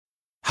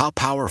How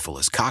powerful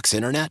is Cox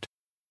Internet?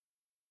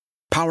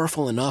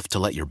 Powerful enough to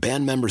let your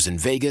band members in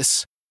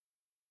Vegas,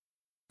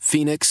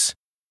 Phoenix,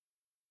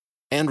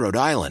 and Rhode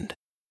Island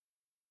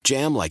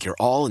jam like you're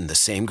all in the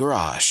same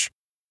garage.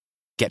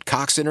 Get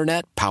Cox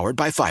Internet powered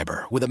by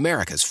fiber with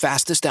America's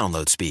fastest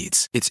download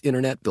speeds. It's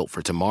internet built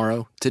for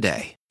tomorrow,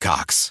 today.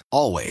 Cox,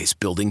 always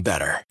building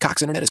better.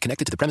 Cox Internet is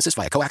connected to the premises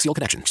via coaxial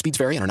connection. Speeds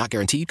vary and are not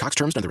guaranteed. Cox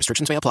terms and other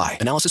restrictions may apply.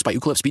 Analysis by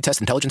Ookla Speed Test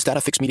Intelligence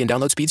Data. Fixed median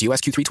download speeds. US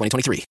Q3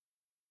 2023.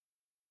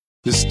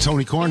 This is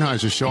Tony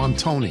Kornheiser's show. I'm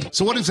Tony.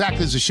 So what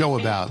exactly is the show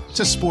about?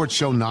 It's a sports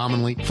show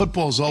nominally.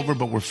 Football's over,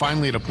 but we're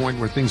finally at a point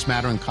where things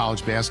matter in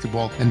college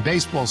basketball, and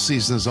baseball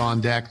season is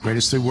on deck.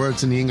 Greatest 3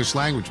 words in the English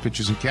language,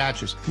 pitchers and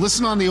catchers.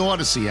 Listen on the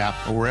Odyssey app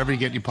or wherever you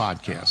get your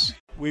podcasts.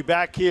 We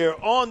back here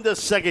on the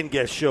second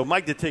guest show.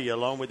 Mike Detillier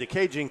along with the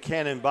Cajun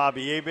Cannon,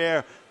 Bobby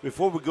Hebert.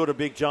 Before we go to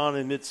Big John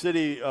in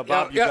Mid-City,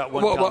 Bob, you got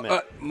one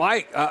comment.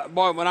 Mike,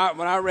 boy, when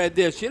I read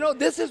this,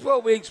 this is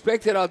what we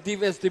expected our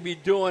defense to be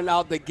doing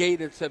out the gate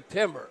in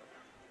September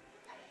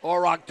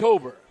or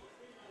October.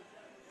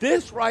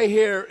 This right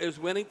here is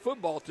winning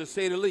football, to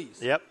say the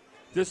least. Yep.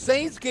 The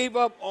Saints gave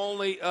up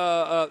only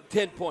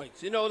 10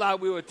 points. Now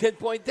we were a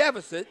 10-point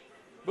deficit,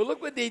 but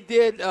look what they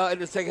did in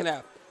the second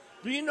half.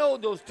 Do you know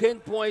those 10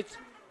 points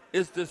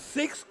is the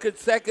 6th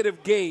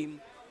consecutive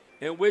game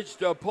in which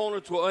the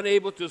opponents were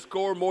unable to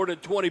score more than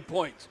 20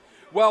 points?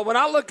 Well, when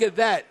I look at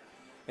that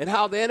and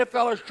how the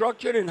NFL is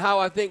structured and how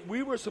I think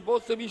we were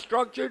supposed to be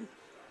structured,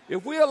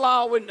 if we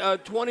allow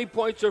 20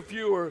 points or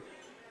fewer,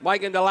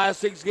 Mike, in the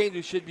last 6 games,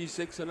 we should be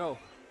 6-0.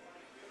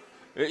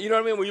 You know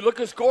what I mean? When you look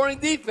at scoring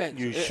defense.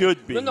 You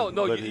should be. No,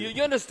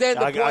 you understand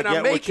the point I'm making.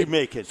 I get what you're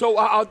making. So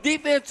our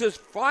defense is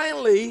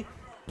finally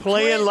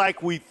playing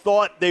like we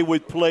thought they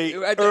would play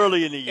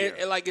early in the year.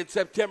 Like in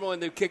September when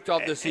they kicked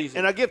off the season.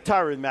 And I give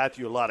Tyrann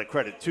Mathieu a lot of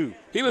credit, too.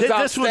 He was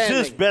outstanding. This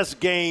was his best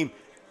game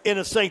in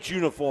a Saints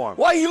uniform.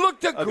 Well, he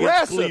looked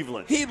aggressive.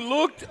 Cleveland. He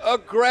looked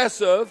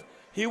aggressive.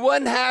 He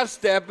wasn't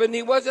half-stepping.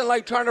 He wasn't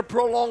like trying to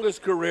prolong his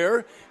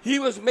career. He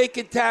was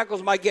making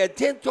tackles. Mike had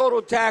 10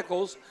 total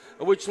tackles,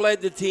 which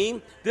led the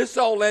team. This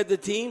all led the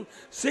team.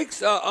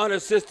 6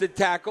 unassisted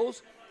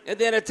tackles, and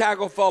then a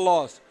tackle for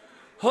loss.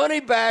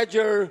 Honey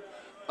Badger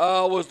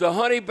was the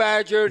Honey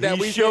Badger that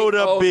we showed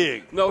up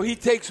big. No, he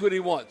takes what he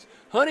wants.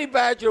 Honey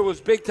Badger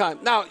was big time.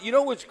 Now, you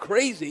know what's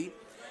crazy?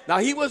 Now,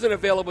 he wasn't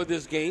available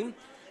this game.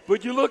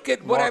 But you look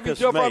at what have you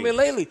done for me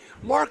lately.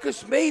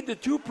 Marcus Maye, the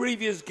 2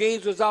 previous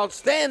games, was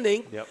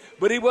outstanding,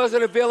 but he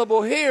wasn't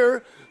available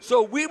here.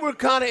 So we were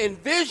kind of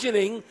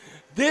envisioning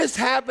this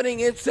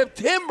happening in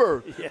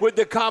September with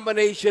the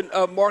combination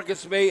of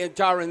Marcus Maye and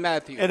Tyrann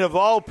Mathieu. And of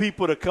all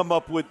people to come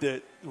up with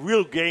the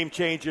real game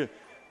changer,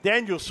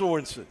 Daniel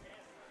Sorensen.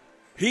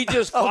 He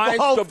just finds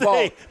the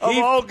ball.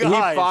 He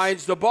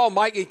finds the ball.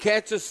 Mike, in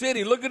Kansas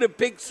City, look at the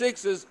pick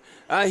sixes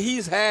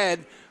he's had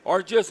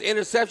are just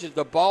interceptions.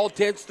 The ball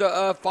tends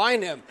to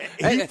find him.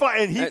 He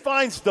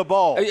finds the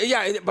ball.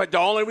 Yeah, but the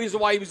only reason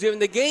why he was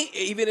even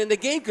in the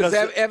game, because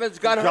Evans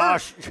got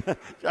hurt.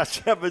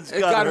 Josh Evans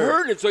got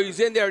hurt, and so he's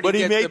in there. But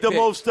he made the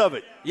most of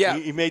it. Yeah.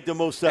 He made the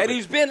most of it. And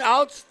he's been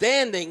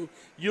outstanding.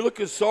 You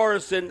look at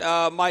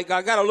Sorensen, Mike,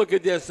 I got to look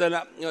at this. And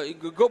we're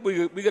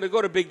going to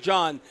go to Big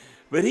John.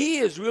 But he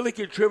is really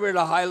contributing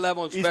at a high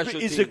level in special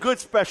teams. He's a good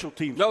special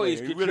teams player. No,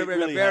 he's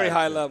contributing at a very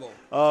high level.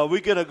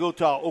 We're going to go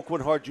to our Oakwood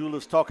Heart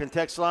Jewelers talking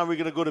text line. We're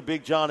going to go to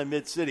Big John in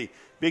Mid-City.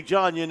 Big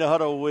John, you're in the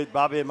huddle with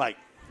Bobby and Mike.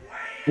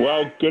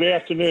 Well, good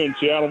afternoon,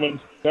 gentlemen.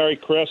 Merry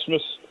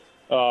Christmas.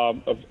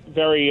 A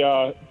very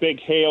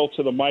big hail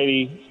to the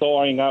mighty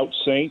thawing out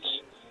Saints.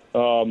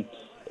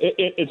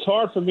 It's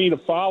hard for me to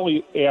follow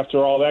after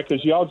all that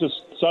because y'all just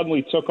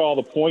suddenly took all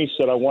the points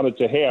that I wanted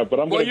to have. But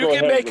I'm going to go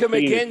ahead and make them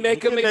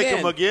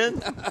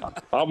again.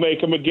 I'll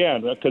make them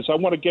again because I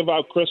want to give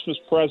out Christmas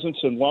presents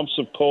and lumps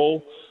of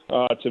coal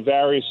to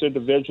various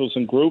individuals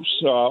and groups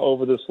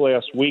over this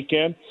last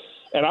weekend.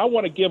 And I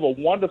want to give a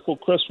wonderful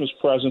Christmas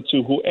present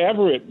to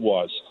whoever it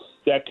was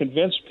that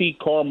convinced Pete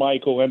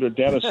Carmichael and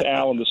Dennis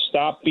Allen to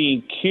stop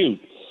being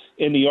cute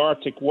in the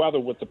Arctic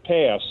weather with the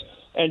pass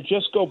and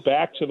just go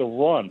back to the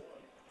run.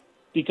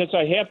 Because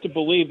I have to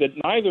believe that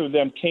neither of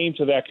them came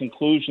to that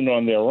conclusion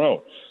on their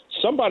own.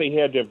 Somebody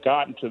had to have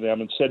gotten to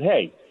them and said,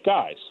 hey,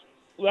 guys,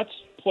 let's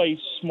play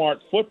smart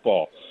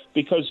football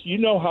because you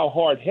know how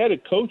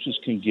hard-headed coaches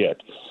can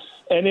get.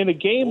 And in a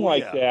game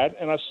like that,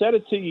 and I said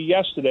it to you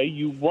yesterday,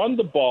 you run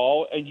the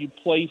ball and you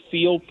play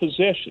field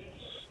position.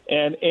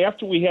 And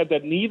after we had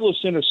that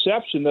needless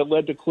interception that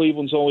led to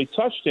Cleveland's only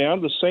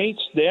touchdown, the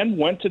Saints then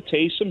went to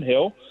Taysom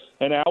Hill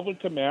and Alvin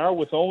Kamara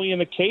with only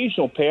an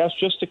occasional pass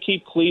just to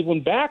keep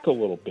Cleveland back a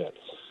little bit.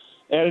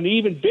 And an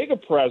even bigger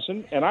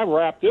present, and I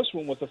wrapped this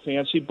one with a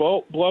fancy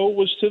blow,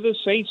 was to the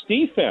Saints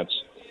defense,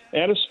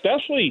 and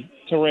especially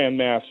Tyrann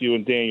Mathieu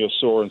and Daniel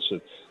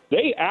Sorensen.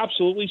 They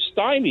absolutely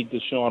stymied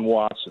Deshaun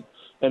Watson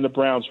and the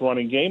Browns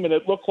running game, and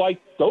it looked like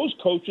those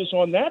coaches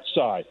on that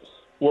side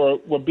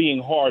were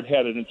being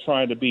hard-headed and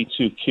trying to be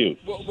too cute.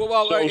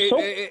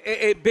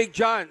 Big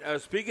John,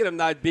 speaking of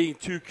not being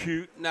too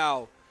cute,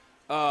 now,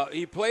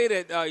 He played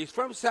it. He's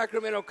from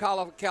Sacramento,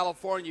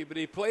 California, but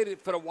he played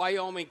it for the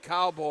Wyoming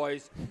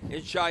Cowboys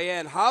in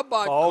Cheyenne. How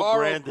about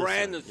Carl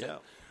Granderson? Yeah.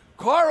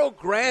 Carl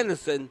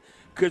Granderson,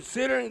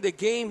 considering the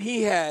game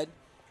he had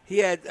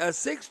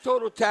 6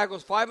 total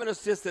tackles, 5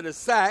 assists, and a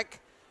sack,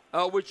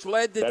 which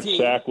led the team.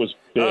 That sack was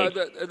big.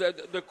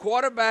 The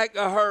quarterback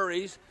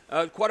hurries,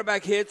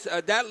 quarterback hits,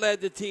 that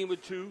led the team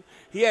with 2.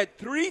 He had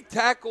 3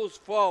 tackles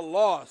for a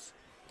loss.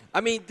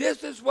 I mean,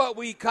 this is what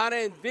we kind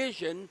of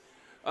envision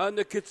on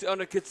a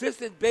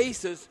consistent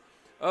basis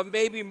of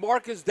maybe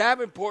Marcus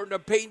Davenport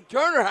and Peyton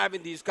Turner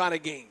having these kind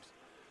of games.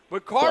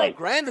 But Carl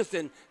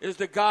Granderson is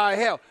the guy.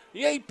 Hell,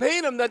 you ain't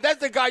paying him. That's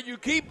the guy you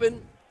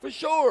keeping for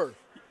sure.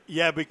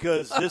 Yeah,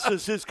 because this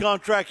is his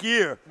contract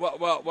year.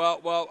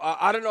 Well.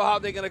 I don't know how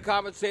they're going to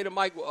compensate him,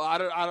 Mike.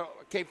 I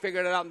can't figure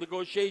it out in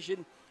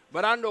negotiation.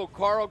 But I know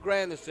Carl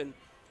Granderson,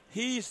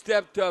 he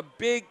stepped up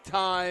big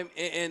time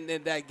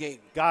in that game.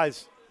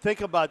 Guys, think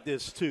about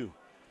this too.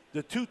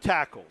 The 2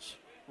 tackles,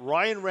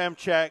 Ryan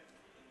Ramczyk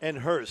and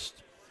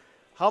Hurst.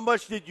 How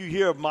much did you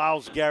hear of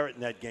Myles Garrett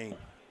in that game?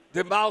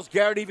 Did Myles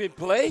Garrett even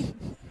play?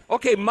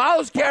 Okay,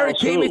 Myles Garrett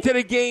came into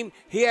the game.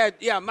 He had,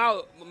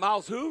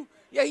 Myles who?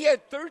 Yeah, he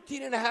had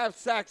 13 and a half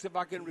sacks, if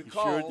I can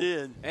recall. He sure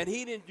did. And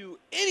he didn't do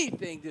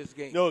anything this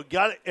game. No,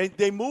 got it. And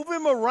they move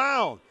him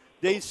around.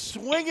 They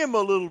swing him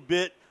a little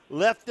bit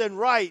left and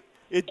right.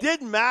 It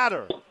didn't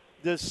matter.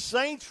 The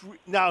Saints,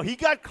 now he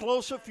got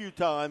close a few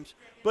times,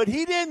 but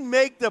he didn't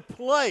make the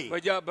play.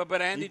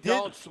 But Andy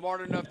Dalton's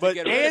smart enough to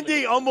get rid of it. But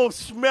Andy almost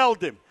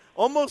smelled him.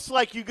 Almost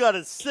like you got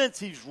a sense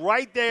he's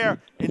right there,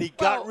 and he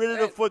got rid of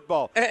the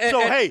football.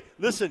 Hey,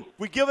 listen,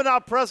 we're giving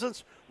out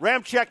presents.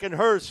 Ramczyk and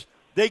Hurst,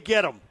 they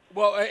get them.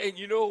 Well, and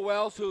you know who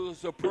else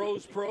who's a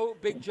pro's pro,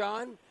 Big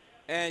John?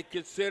 And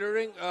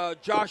considering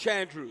Josh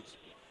Andrews.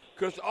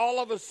 Because all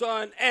of a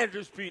sudden,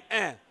 Andrews beat,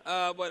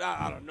 but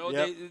I don't know.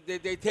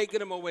 Yep. They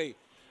taking him away.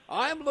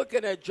 I'm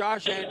looking at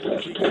Josh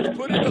Andrews. He gets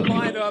put in the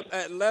lineup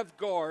at left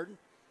guard.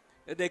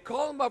 And they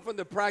call him up from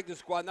the practice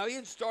squad. Now, he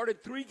had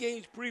started 3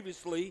 games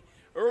previously,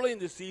 early in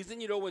the season,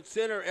 when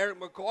center Eric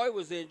McCoy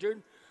was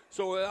injured.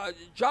 So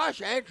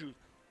Josh Andrews,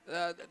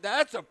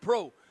 that's a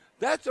pro.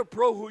 That's a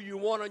pro who you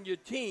want on your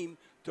team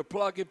to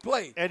plug and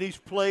play. And he's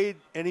played,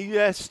 and he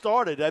has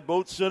started at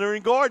both center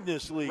and guard in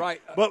this league.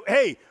 Right. But,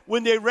 hey,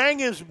 when they rang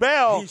his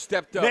bell, he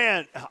stepped up.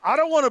 Man, I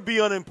don't want to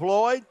be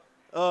unemployed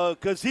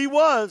because he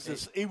was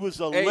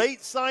a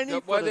late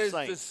signing for the Saints.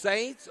 Whether it's the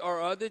Saints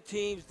or other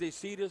teams, they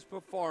see this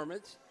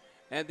performance,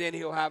 and then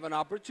he'll have an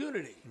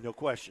opportunity. No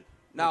question.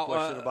 No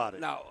question about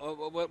it. Now,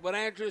 what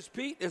Andrews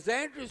Pete, is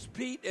Andrews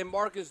Pete and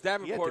Marcus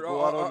Davenport,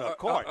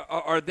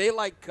 are they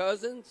like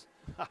cousins?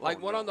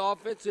 Like one on the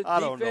offensive defense? I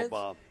don't know,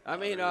 Bob. I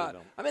mean,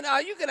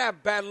 you can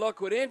have bad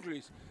luck with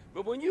injuries,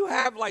 but when you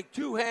have like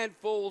 2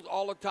 handfuls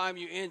all the time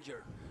you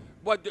injure,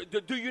 what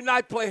do you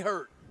not play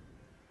hurt?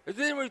 Is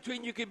there in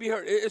between you can be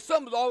hurt? Is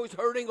something always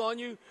hurting on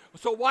you?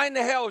 So why in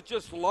the hell is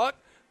just luck,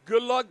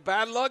 good luck,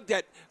 bad luck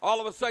that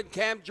all of a sudden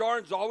Cam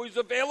Jordan's always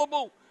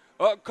available?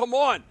 Come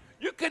on.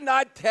 You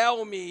cannot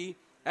tell me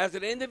as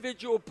an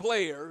individual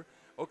player,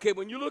 okay,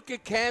 when you look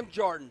at Cam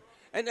Jordan,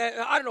 and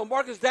I don't know,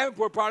 Marcus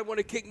Davenport probably want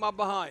to kick my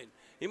behind.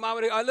 He might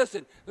want to,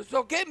 listen,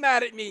 so get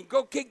mad at me.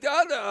 Go kick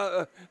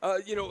the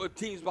other,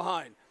 teams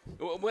behind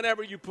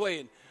whenever you're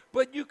playing.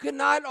 But you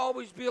cannot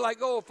always be like,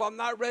 if I'm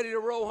not ready to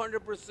roll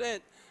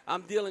 100%,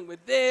 I'm dealing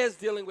with this,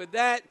 dealing with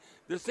that.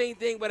 The same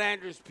thing with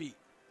Andrews Pete.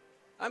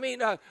 I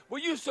mean, were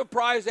you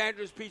surprised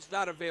Andrews Pete's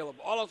not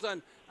available? All of a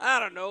sudden, I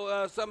don't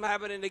know, something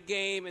happened in the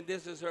game and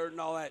this is hurt and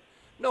all that.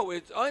 No,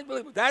 it's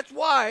unbelievable. That's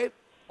why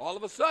all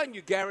of a sudden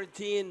you're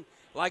guaranteeing,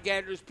 like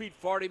Andrews Pete,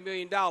 $40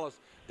 million.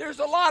 There's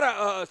a lot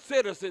of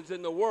citizens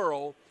in the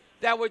world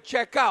that would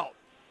check out.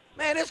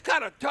 Man, it's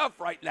kind of tough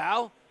right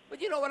now.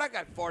 But you know what? I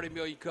got $40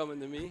 million coming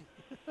to me.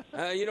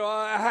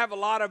 I have a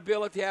lot of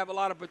ability. I have a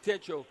lot of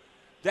potential.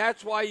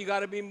 That's why you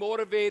got to be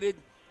motivated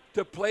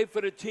to play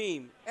for the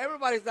team.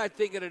 Everybody's not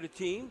thinking of the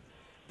team.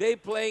 They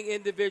playing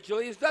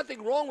individually. There's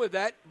nothing wrong with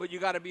that, but you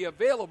got to be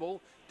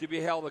available to be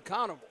held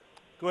accountable.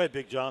 Go ahead,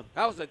 Big John.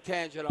 That was a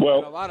tangent.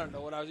 Well, I don't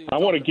know what I was even I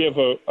want to give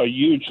a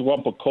huge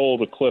lump of coal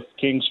to Cliff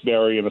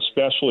Kingsbury and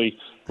especially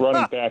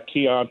running back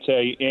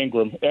Keontae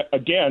Ingram.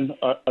 Again,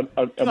 a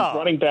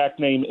running back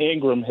named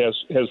Ingram has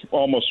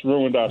almost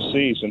ruined our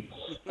season.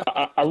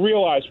 I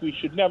realize we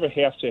should never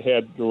have to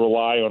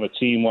rely on a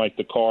team like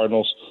the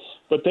Cardinals,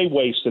 but they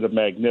wasted a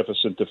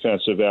magnificent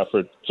defensive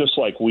effort, just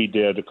like we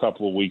did a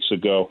couple of weeks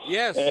ago.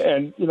 Yes.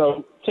 And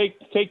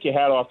take your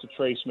hat off to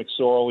Trace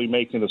McSorley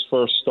making his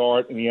first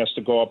start, and he has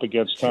to go up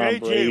against Tom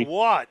Brady. J.J.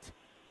 Watt.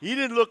 He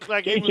didn't look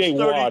like he was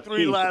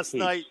 33 last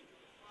night.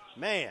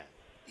 Man.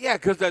 Yeah,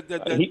 because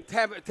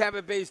the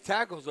Tampa Bay's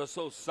tackles are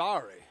so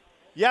sorry.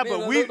 Yeah,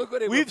 but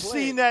we've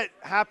seen that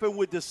happen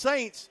with the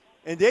Saints,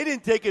 and they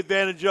didn't take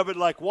advantage of it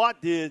like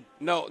Watt did.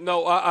 No.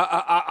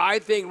 I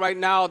think right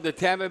now the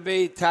Tampa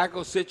Bay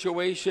tackle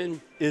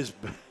situation is,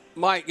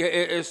 Mike,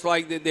 it's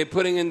like they're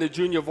putting in the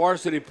junior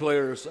varsity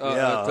players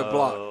to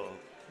block.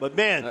 But,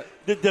 man,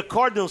 the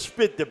Cardinals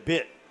spit the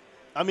bit.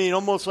 I mean,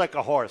 almost like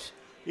a horse.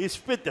 he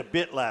spit the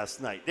bit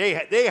last night. They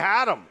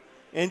had him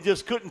and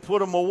just couldn't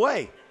put him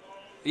away.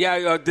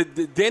 Yeah,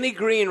 Denny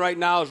Green right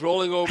now is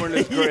rolling over in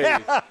his grave.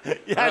 Yeah,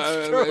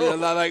 that's true.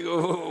 Like,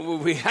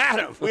 we had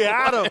him. We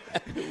had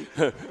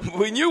him.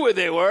 We knew where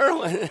they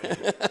were.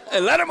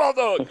 And let him off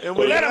the hook. And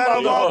we let him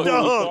off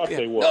the hook.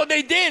 Yeah. No,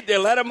 they did. They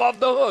let him off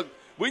the hook.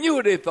 We knew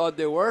who they thought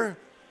they were.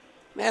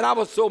 Man, I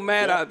was so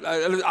mad.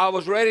 I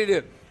was ready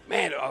to.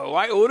 Man,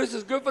 this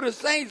is good for the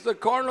Saints. The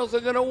Cardinals are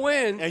going to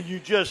win. And you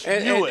just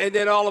knew it. And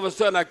then all of a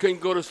sudden, I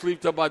couldn't go to sleep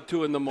till about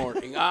 2 in the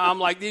morning. I'm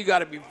like, you got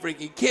to be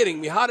freaking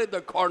kidding me. How did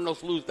the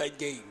Cardinals lose that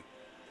game?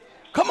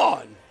 Come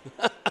on.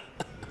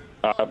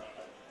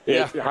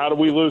 Yeah. How did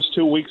we lose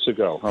 2 weeks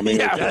ago? I mean,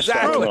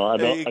 exactly. I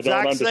don't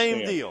understand.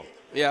 Same deal.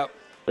 Yeah.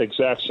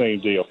 Exact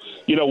same deal.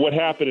 You know, what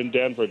happened in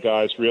Denver,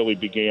 guys, really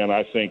began,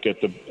 I think,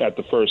 at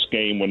the first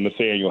game when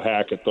Nathaniel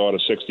Hackett thought a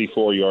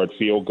 64-yard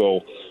field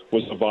goal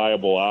was a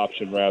viable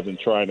option rather than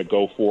trying to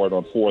go for it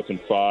on 4th and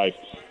 5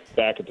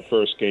 back at the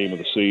first game of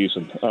the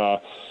season.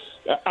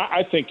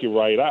 I think you're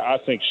right. I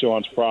think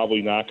Sean's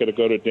probably not going to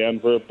go to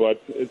Denver,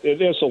 but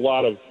there's a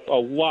lot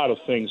of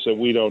things that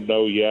we don't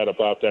know yet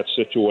about that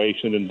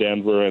situation in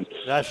Denver. And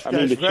that's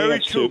very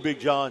true,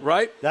 Big John.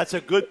 Right? That's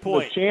a good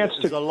point.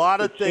 There's a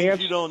lot of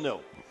things you don't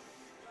know.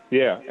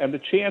 Yeah, and the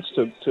chance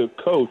to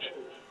coach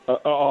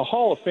a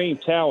Hall of Fame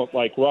talent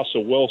like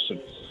Russell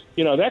Wilson,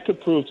 you know, that could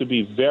prove to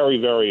be very,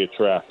 very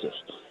attractive.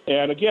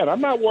 And again,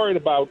 I'm not worried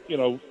about, you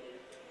know,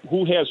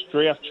 who has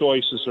draft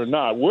choices or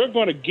not. We're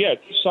going to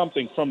get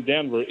something from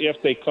Denver if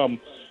they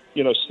come,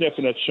 you know,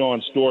 sniffing at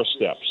Sean's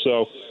doorstep.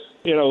 So,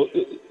 you know,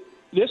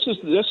 this is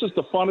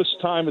the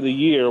funnest time of the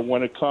year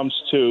when it comes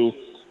to,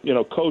 you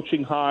know,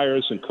 coaching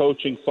hires and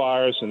coaching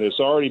fires, and there's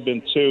already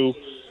been 2.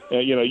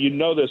 You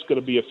know there's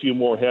going to be a few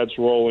more heads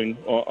rolling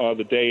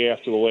the day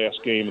after the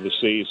last game of the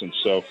season.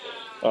 So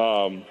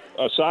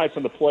aside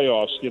from the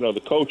playoffs, you know, the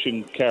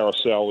coaching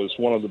carousel is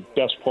one of the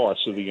best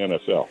parts of the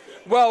NFL.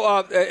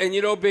 Well, and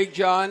you know, Big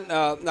John,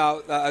 now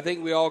I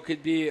think we all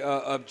could be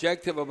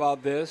objective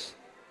about this.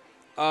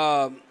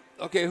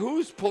 Okay,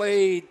 who's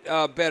played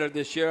better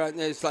this year?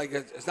 It's like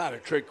it's not a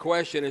trick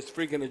question. It's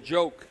freaking a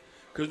joke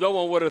because no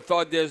one would have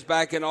thought this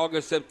back in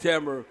August,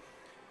 September.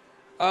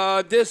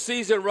 This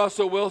season,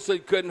 Russell Wilson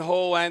couldn't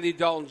hold Andy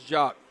Dalton's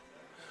job.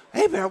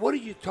 Hey, man, what are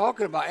you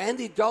talking about?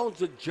 Andy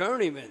Dalton's a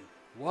journeyman.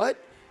 What?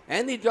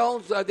 Andy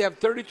Dalton's, they have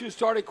 32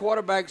 starting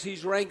quarterbacks.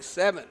 He's ranked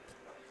 7th.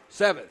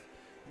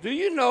 Do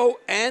you know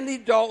Andy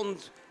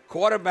Dalton's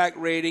quarterback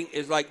rating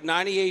is like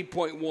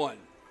 98.1?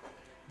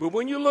 But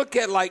when you look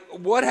at, like,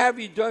 what have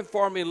you done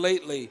for me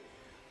lately,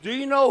 do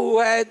you know who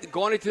had,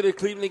 going into the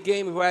Cleveland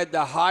game, who had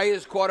the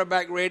highest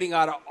quarterback rating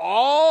out of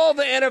all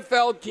the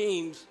NFL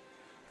teams?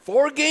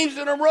 4 games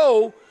in a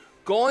row,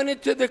 going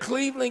into the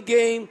Cleveland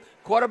game,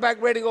 quarterback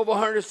rating over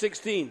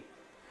 116.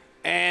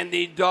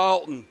 Andy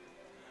Dalton.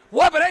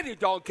 What? But Andy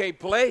Dalton can't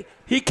play.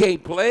 He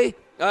can't play.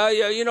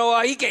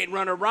 He can't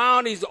run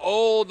around. He's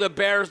old. The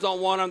Bears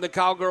don't want him. The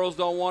Cowgirls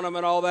don't want him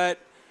and all that.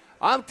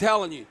 I'm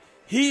telling you,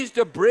 he's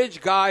the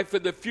bridge guy for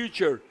the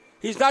future.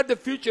 He's not the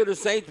future of the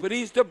Saints, but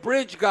he's the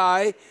bridge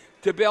guy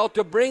to be able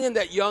to bring in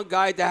that young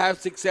guy to have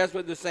success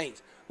with the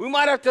Saints. We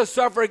might have to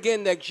suffer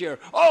again next year.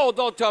 Oh,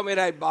 don't tell me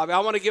that, Bobby. I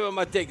want to give him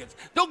my tickets.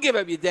 Don't give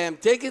him your damn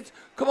tickets.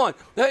 Come on.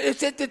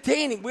 It's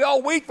entertaining. We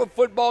all wait for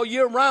football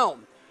year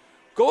round.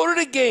 Go to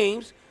the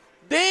games.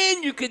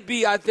 Then you could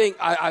be, I think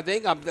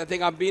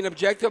I'm being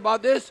objective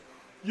about this.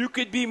 You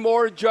could be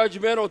more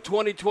judgmental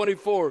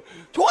 2024.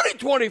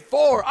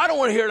 2024, I don't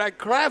want to hear that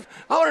crap.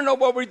 I want to know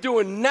what we're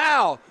doing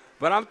now.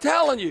 But I'm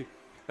telling you,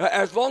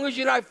 as long as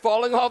you're not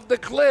falling off the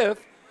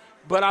cliff,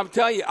 but I'm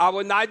telling you, I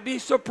would not be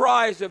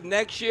surprised if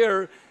next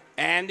year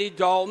Andy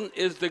Dalton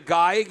is the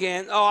guy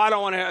again. Oh, I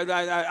don't want to.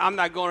 I'm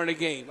not going to the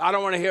game. I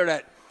don't want to hear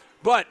that.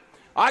 But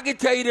I can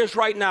tell you this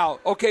right now.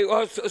 Okay,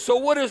 so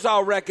what is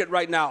our record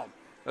right now?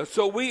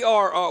 So we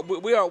are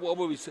what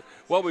were we 6-9?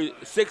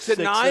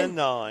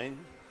 6-9.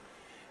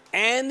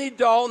 Andy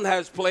Dalton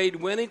has played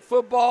winning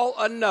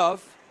football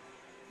enough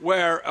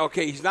where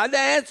he's not the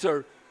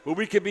answer, but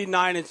we could be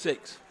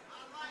 9-6.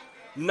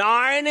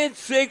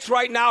 9-6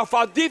 right now. If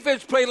our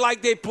defense played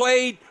like they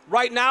played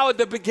right now at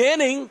the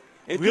beginning,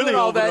 and really doing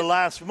all over that, the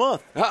last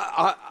month,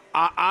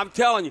 I'm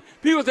telling you,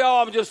 people say,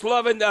 "Oh, I'm just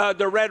loving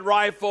the red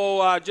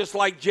rifle, just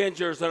like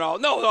Gingers and all."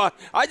 No,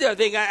 I just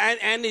think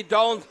Andy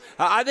Dalton.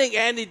 I think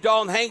Andy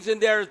Dalton hangs in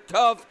there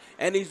tough,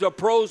 and he's a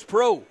pro's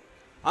pro.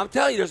 I'm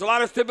telling you, there's a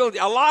lot of stability.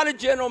 A lot of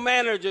general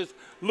managers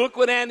look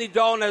what Andy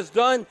Dalton has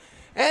done.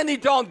 Andy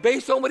Dalton,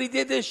 based on what he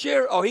did this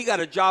year, he got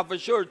a job for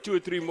sure, 2 or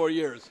 3 more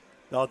years.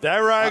 No,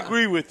 there I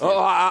agree with you.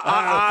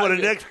 For the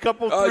next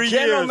couple, 3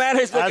 years,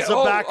 as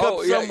a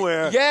backup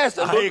somewhere. Yes,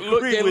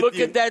 look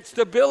at that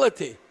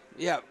stability.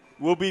 Yeah.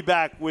 We'll be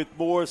back with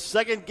more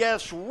Second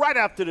Guess right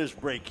after this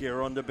break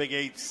here on the Big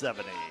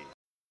 870.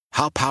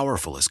 How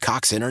powerful is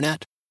Cox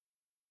Internet?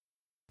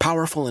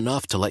 Powerful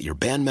enough to let your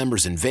band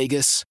members in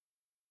Vegas,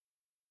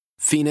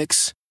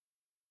 Phoenix,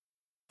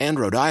 and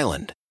Rhode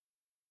Island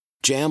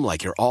jam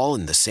like you're all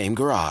in the same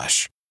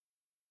garage.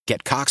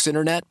 Get Cox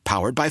Internet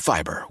powered by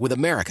fiber with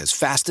America's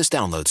fastest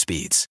download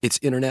speeds. It's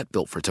internet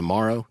built for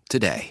tomorrow,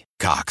 today.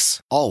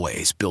 Cox,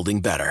 always building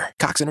better.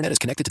 Cox Internet is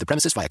connected to the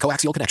premises via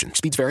coaxial connection.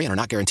 Speeds vary and are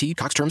not guaranteed.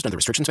 Cox terms and other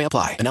restrictions may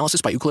apply.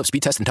 Analysis by Ookla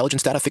Speed Test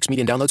Intelligence Data. Fixed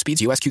median download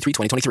speeds. US Q3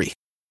 2023.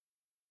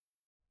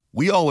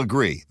 We all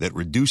agree that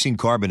reducing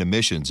carbon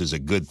emissions is a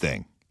good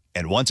thing.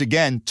 And once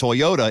again,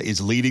 Toyota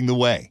is leading the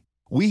way.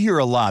 We hear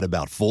a lot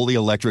about fully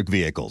electric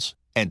vehicles,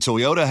 and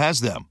Toyota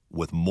has them,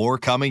 with more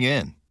coming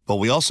in. But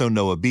we also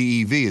know a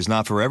BEV is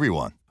not for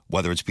everyone,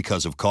 whether it's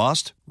because of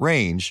cost,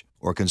 range,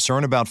 or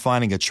concern about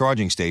finding a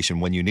charging station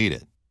when you need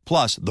it.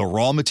 Plus, the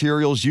raw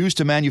materials used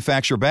to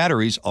manufacture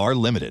batteries are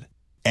limited.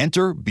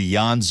 Enter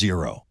Beyond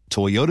Zero,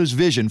 Toyota's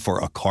vision for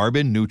a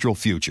carbon-neutral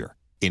future.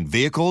 In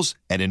vehicles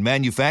and in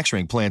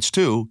manufacturing plants,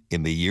 too,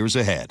 in the years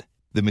ahead.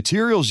 The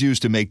materials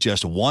used to make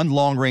just one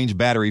long-range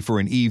battery for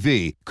an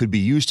EV could be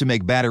used to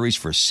make batteries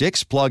for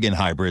 6 plug-in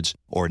hybrids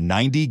or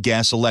 90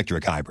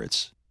 gas-electric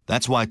hybrids.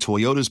 That's why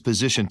Toyota's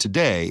position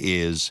today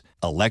is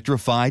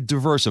electrified,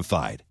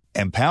 diversified,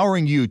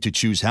 empowering you to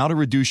choose how to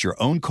reduce your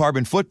own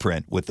carbon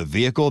footprint with the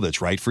vehicle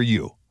that's right for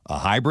you, a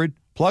hybrid,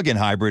 plug-in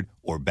hybrid,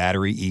 or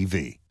battery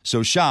EV.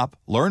 So shop,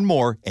 learn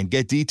more, and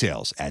get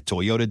details at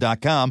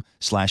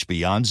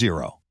toyota.com/beyond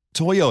zero.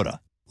 Toyota,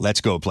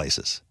 let's go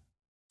places.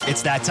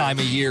 It's that time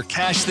of year.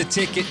 Cash the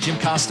Ticket. Jim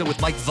Costa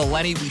with Mike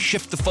Valeni. We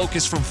shift the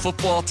focus from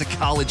football to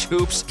college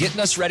hoops, getting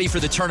us ready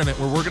for the tournament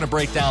where we're going to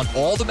break down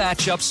all the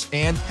matchups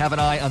and have an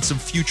eye on some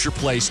future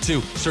plays,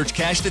 too. Search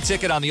Cash the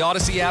Ticket on the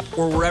Odyssey app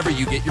or wherever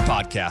you get your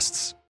podcasts.